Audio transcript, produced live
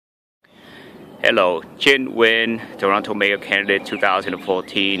Hello, Chin Nguyen, Toronto Mayor candidate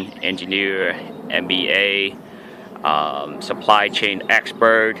 2014, engineer, MBA, supply chain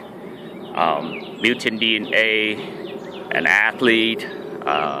expert, mutant DNA, an athlete.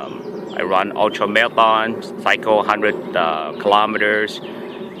 I run ultra marathon, cycle 100 kilometers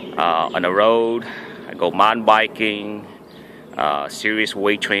on the road. I go mountain biking, serious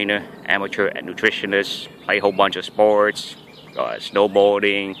weight trainer, amateur and nutritionist, play a whole bunch of sports,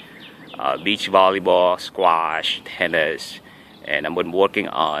 snowboarding, beach volleyball, squash, tennis, and I've been working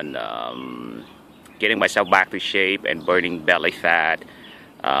on getting myself back to shape and burning belly fat.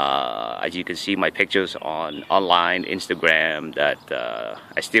 As you can see my pictures online, Instagram, that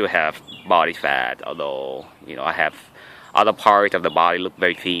I still have body fat, although I have other parts of the body look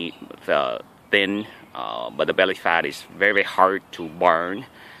very thin, but the belly fat is very hard to burn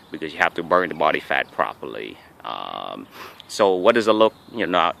because you have to burn the body fat properly. So what does it look,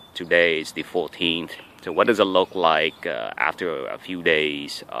 today is the 14th. So what does it look like after a few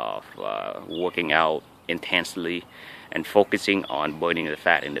days of working out intensely and focusing on burning the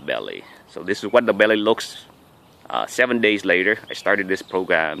fat in the belly? So this is what the belly looks 7 days later. I started this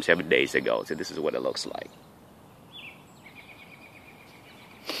program 7 days ago, so this is what it looks like.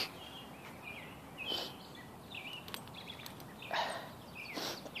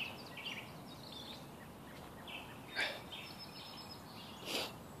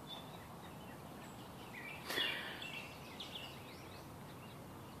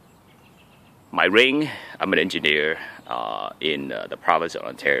 My ring, I'm an engineer in the province of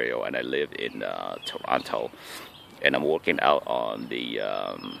Ontario, and I live in Toronto, and I'm working out on the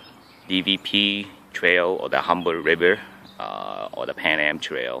DVP trail, or the Humber River, or the Pan Am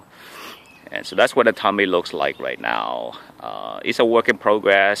Trail. And so that's what the tummy looks like right now. It's a work in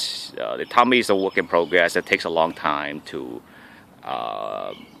progress. The tummy is a work in progress. It takes a long time to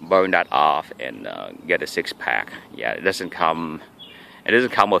burn that off and get a six-pack. Yeah, it doesn't come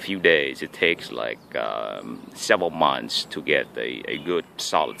a few days. It takes like several months to get a good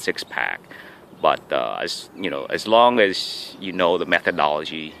solid six-pack. But as long as you know the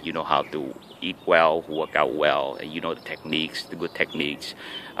methodology, you know how to eat well, work out well, and you know the techniques, the good techniques,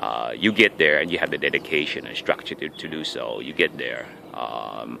 you get there, and you have the dedication and structure to do so. You get there.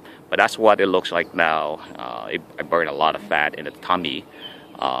 But that's what it looks like now. I burn a lot of fat in the tummy,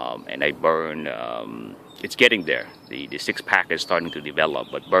 and I burn. It's getting there. The six-pack is starting to develop,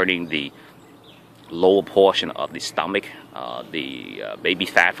 but burning the lower portion of the stomach, the baby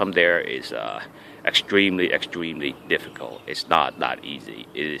fat from there is extremely difficult. It's not that easy.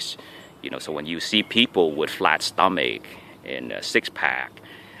 It is, so when you see people with flat stomach and a six-pack,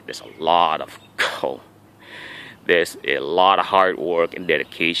 there's a lot of there's a lot of hard work and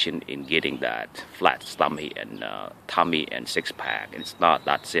dedication in getting that flat stomach and tummy and six-pack. It's not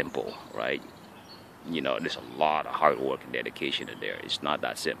that simple, right? There's a lot of hard work and dedication in there. It's not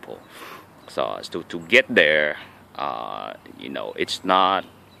that simple. So to get there, it's not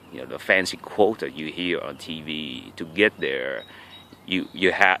the fancy quote that you hear on TV. To get there,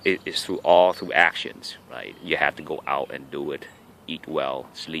 you have it's through actions, right? You have to go out and do it. Eat well,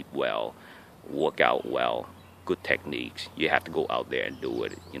 sleep well, work out well, good techniques. You have to go out there and do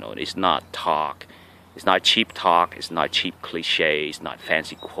it. It's not talk. It's not cheap talk, it's not cheap cliches, not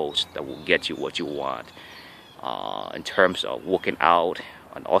fancy quotes that will get you what you want. In terms of working out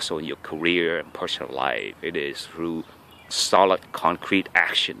and also in your career and personal life, it is through solid, concrete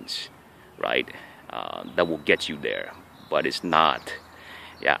actions, right, that will get you there. But it's not,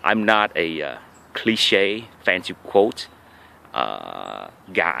 I'm not a cliche, fancy quote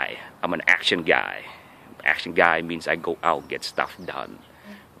guy. I'm an action guy. Action guy means I go out, get stuff done.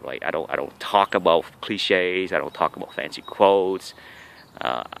 Right? I don't talk about cliches. I don't talk about fancy quotes.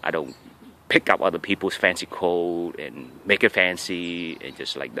 I don't pick up other people's fancy quote and make it fancy and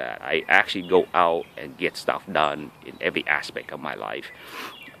just like that. I actually go out and get stuff done in every aspect of my life.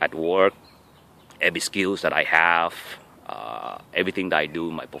 At work, every skills that I have, everything that I do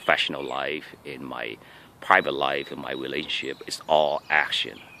in my professional life, in my private life, in my relationship, it's all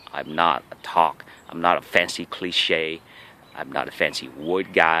action. I'm not a talk. I'm not a fancy cliche. I'm not a fancy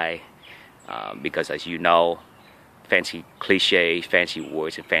word guy, because as you know, fancy cliche, fancy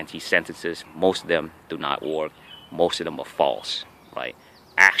words and fancy sentences, most of them do not work. Most of them are false, right?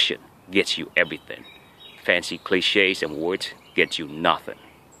 Action gets you everything. Fancy cliches and words get you nothing.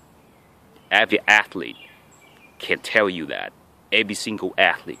 Every athlete can tell you that. Every single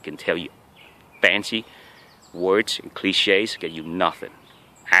athlete can tell you fancy words and cliches get you nothing.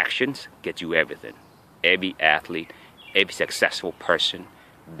 Actions get you everything. Every athlete, every successful person,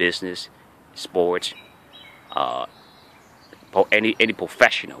 business, sports, any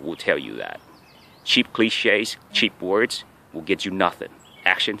professional will tell you that. Cheap cliches, cheap words will get you nothing.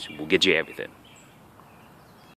 Actions will get you everything.